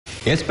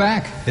It's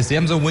back. It's the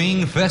Evansville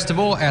Wing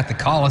Festival at the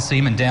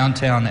Coliseum in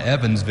downtown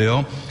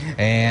Evansville.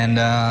 And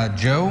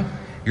Joe,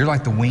 you're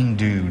like the wing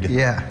dude.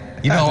 Yeah.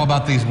 You know all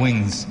about these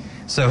wings.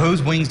 So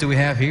whose wings do we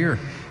have here?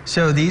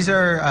 So these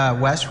are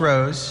Wes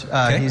Rose.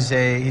 Okay. He's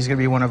going to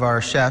be one of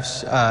our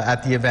chefs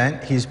at the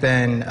event. He's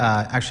been,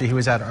 actually he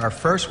was at our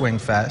first Wing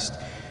Fest.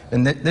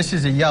 And this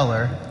is a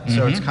yeller,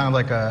 so it's kind of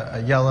like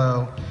a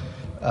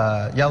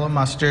yellow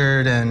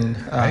mustard. And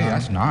Hey,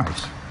 that's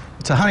nice.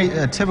 it's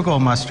a typical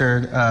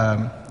mustard,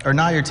 or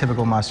not your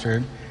typical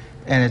mustard,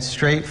 and it's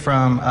straight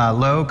from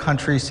Low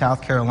Country,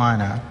 South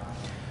Carolina.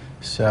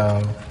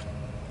 So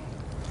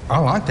I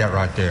like that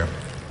right there.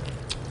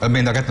 I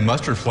mean, I got the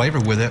mustard flavor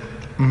with it.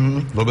 A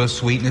little bit of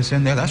sweetness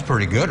in there. That's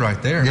pretty good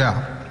right there.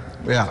 yeah,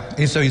 yeah.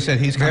 And so you said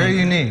he's Very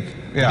unique.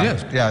 Yeah, It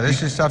is. yeah.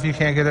 This is stuff you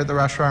can't get at the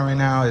restaurant right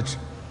now. It's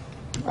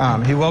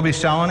he will be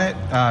selling it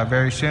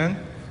very soon.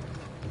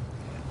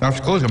 That's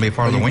cool. It's going to be a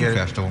part of the Wing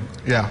Festival.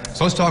 Yeah.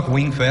 So let's talk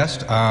Wing Fest,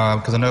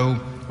 because I know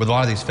with a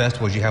lot of these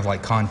festivals you have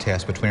like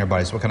contests between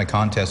everybody. So what kind of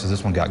contest has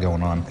this one got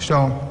going on?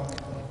 So,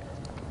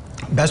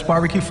 best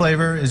barbecue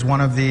flavor is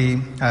one of the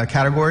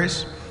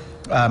categories.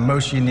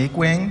 Most unique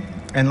wing,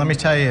 and let me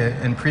tell you,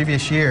 in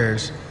previous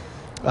years,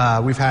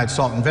 we've had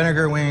salt and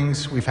vinegar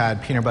wings, we've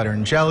had peanut butter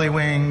and jelly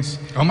wings.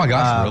 Oh my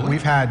gosh, really?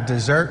 We've had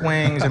dessert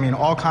wings. I mean,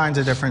 all kinds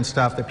of different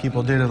stuff that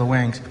people do to the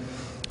wings.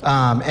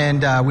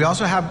 And we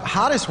also have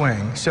hottest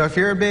wing. So if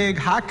you're a big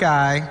hot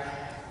guy,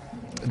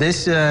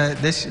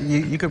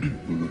 you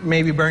could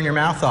maybe burn your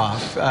mouth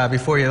off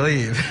before you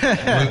leave. You're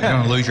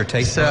going to lose your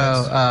taste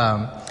buds.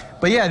 So,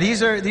 but yeah,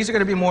 these are going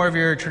to be more of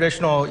your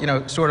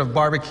traditional, sort of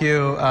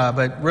barbecue,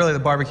 but really the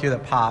barbecue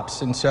that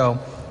pops. And so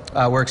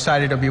we're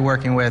excited to be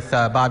working with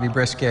Bobby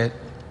Brisket.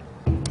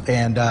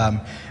 And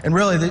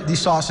really, these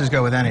sauces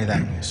go with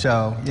anything.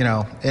 So,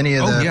 any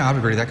of the... Oh, yeah, I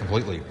agree with that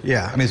completely.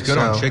 Yeah. I mean, it's good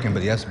on chicken,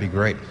 but it has to be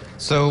great.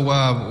 So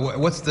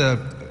what's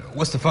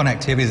the fun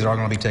activities that are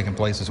going to be taking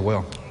place as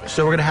well?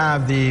 So we're going to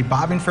have the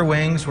bobbing for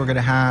wings. We're going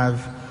to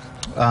have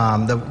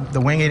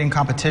the wing eating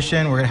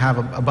competition. We're going to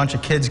have a bunch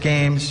of kids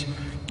games,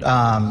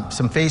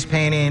 some face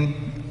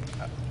painting,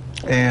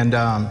 and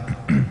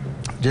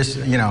just,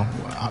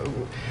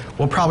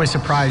 we'll probably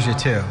surprise you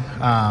too.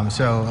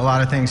 So a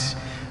lot of things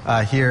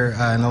here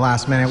in the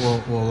last minute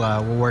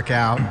we'll work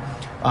out.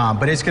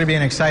 But it's going to be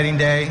an exciting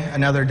day,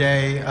 another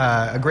day,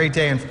 a great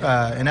day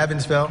in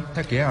Evansville.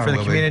 Heck yeah, for the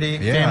community,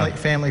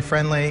 family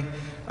friendly,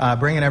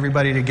 bringing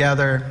everybody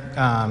together,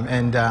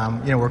 and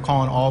we're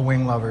calling all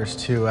wing lovers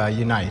to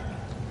unite.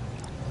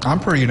 I'm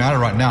pretty united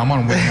right now. I'm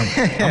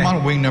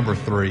on wing number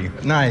 3.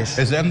 Nice.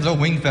 It's the Evansville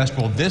Wing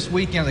Festival this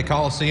weekend at the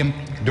Coliseum.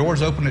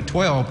 Doors open at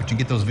 12, but you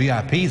get those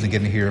VIPs and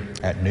get in here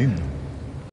at noon.